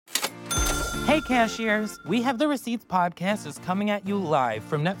Hey, cashiers! We Have the Receipts podcast is coming at you live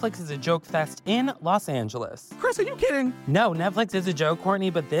from Netflix's A Joke Fest in Los Angeles. Chris, are you kidding? No, Netflix is a joke, Courtney,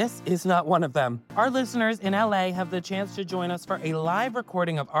 but this is not one of them. Our listeners in LA have the chance to join us for a live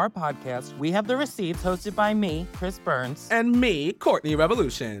recording of our podcast, We Have the Receipts, hosted by me, Chris Burns. And me, Courtney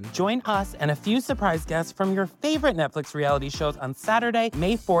Revolution. Join us and a few surprise guests from your favorite Netflix reality shows on Saturday,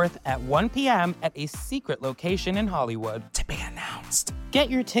 May 4th at 1 p.m. at a secret location in Hollywood. To be announced. Get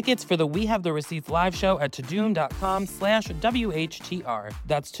your tickets for the We Have the Receipts live show at tudum.com/WHTR.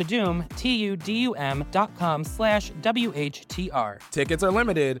 That's Tudum, TUDUM.com/WHTR. Tickets are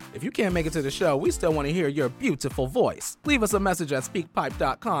limited. If you can't make it to the show, we still want to hear your beautiful voice. Leave us a message at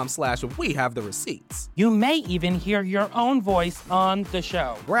speakpipe.com/We Have the Receipts. You may even hear your own voice on the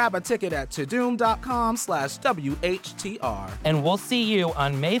show. Grab a ticket at tudum.com/WHTR. And we'll see you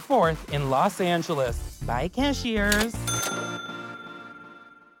on May 4th in Los Angeles. Bye, cashiers.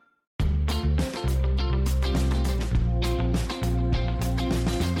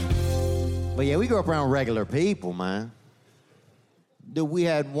 But yeah, we grew up around regular people, man. We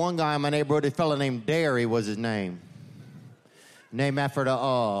had one guy in my neighborhood, a fella named Derry was his name. Named after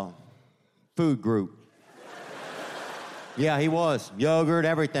the food group. Yeah, he was. Yogurt,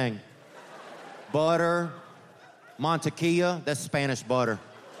 everything. Butter, mantequilla, that's Spanish butter.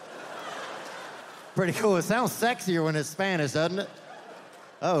 Pretty cool. It sounds sexier when it's Spanish, doesn't it?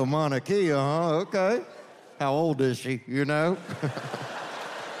 Oh, mantequilla, huh? Okay. How old is she, you know?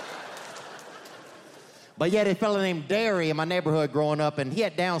 But yeah, a fella named Derry in my neighborhood growing up, and he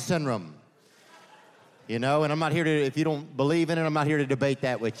had Down syndrome. You know, and I'm not here to, if you don't believe in it, I'm not here to debate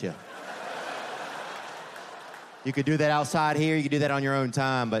that with you. You could do that outside here, you could do that on your own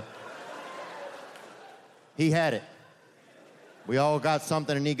time, but he had it. We all got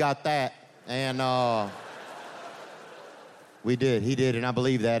something, and he got that. And he did, and I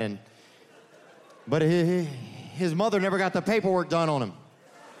believe that. But his mother never got the paperwork done on him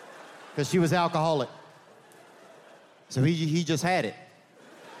because she was alcoholic. So he just had it.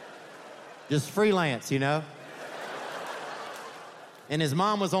 Just freelance, you know? And his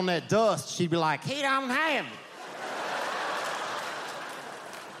mom was on that dust. She'd be like, he don't have it.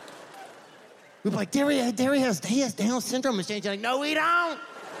 We'd be like, Derry has Down syndrome. And she's like, no, he don't.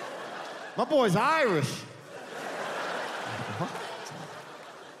 My boy's Irish. What?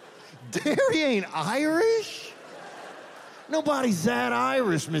 Derry ain't Irish? Nobody's that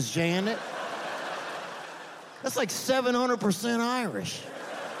Irish, Miss Janet. That's like 700% Irish.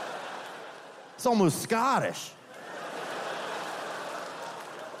 It's almost Scottish.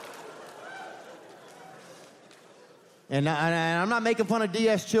 And I'm not making fun of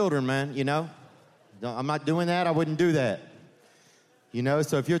DS children, man, you know? I'm not doing that. I wouldn't do that. You know,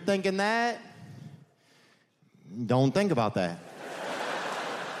 so if you're thinking that, don't think about that.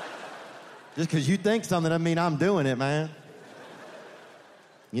 Just because you think something doesn't mean I'm doing it, man.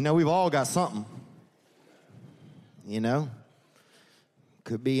 You know, we've all got something. You know?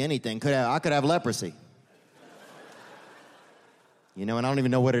 Could be anything. I could have leprosy. You know, and I don't even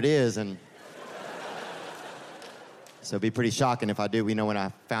know what it is, and so it'd be pretty shocking if I do, you know, when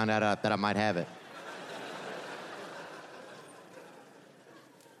I found out that I might have it.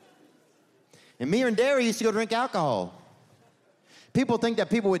 And me and Derry used to go drink alcohol. People think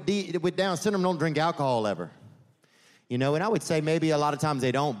that people with Down syndrome don't drink alcohol ever. You know, and I would say maybe a lot of times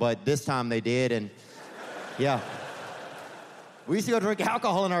they don't, but this time they did, and yeah. We used to go drink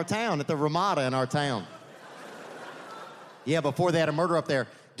alcohol in our town, at the Ramada in our town. Yeah, before they had a murder up there.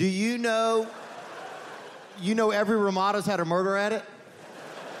 Do you know every Ramada's had a murder at it?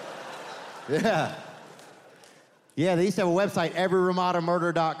 Yeah. Yeah, they used to have a website,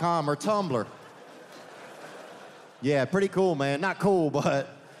 everyramadamurder.com or Tumblr. Yeah, pretty cool, man. Not cool, but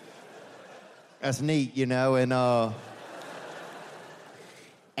that's neat, you know, and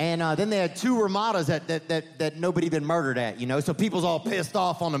then they had two Ramadas that nobody been murdered at, you know? So people's all pissed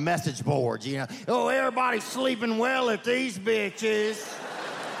off on the message boards, you know? Oh, everybody's sleeping well at these bitches.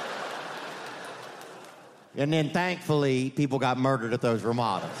 And then, thankfully, people got murdered at those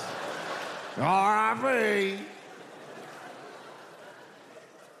Ramadas. R.I.P.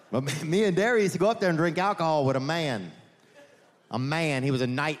 But me and Derry used to go up there and drink alcohol with a man. A man. He was a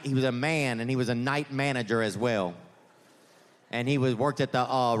man, and he was a night manager as well. And he worked at the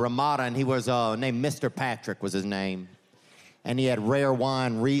Ramada, and he was named Mr. Patrick was his name. And he had rare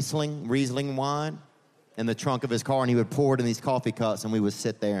wine, Riesling wine, in the trunk of his car, and he would pour it in these coffee cups, and we would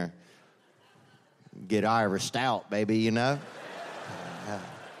sit there and get Irish stout, baby, you know?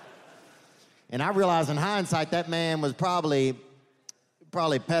 And I realized in hindsight that man was probably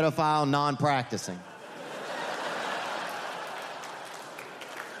pedophile, non-practicing.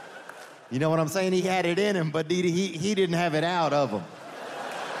 You know what I'm saying? He had it in him, but he didn't have it out of him.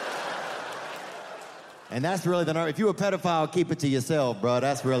 And that's really the nerve. If you're a pedophile, keep it to yourself, bro.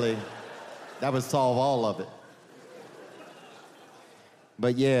 That would solve all of it.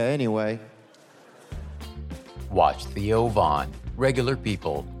 But yeah, anyway. Watch Theo Von, Regular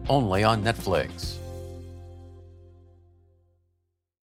People, only on Netflix.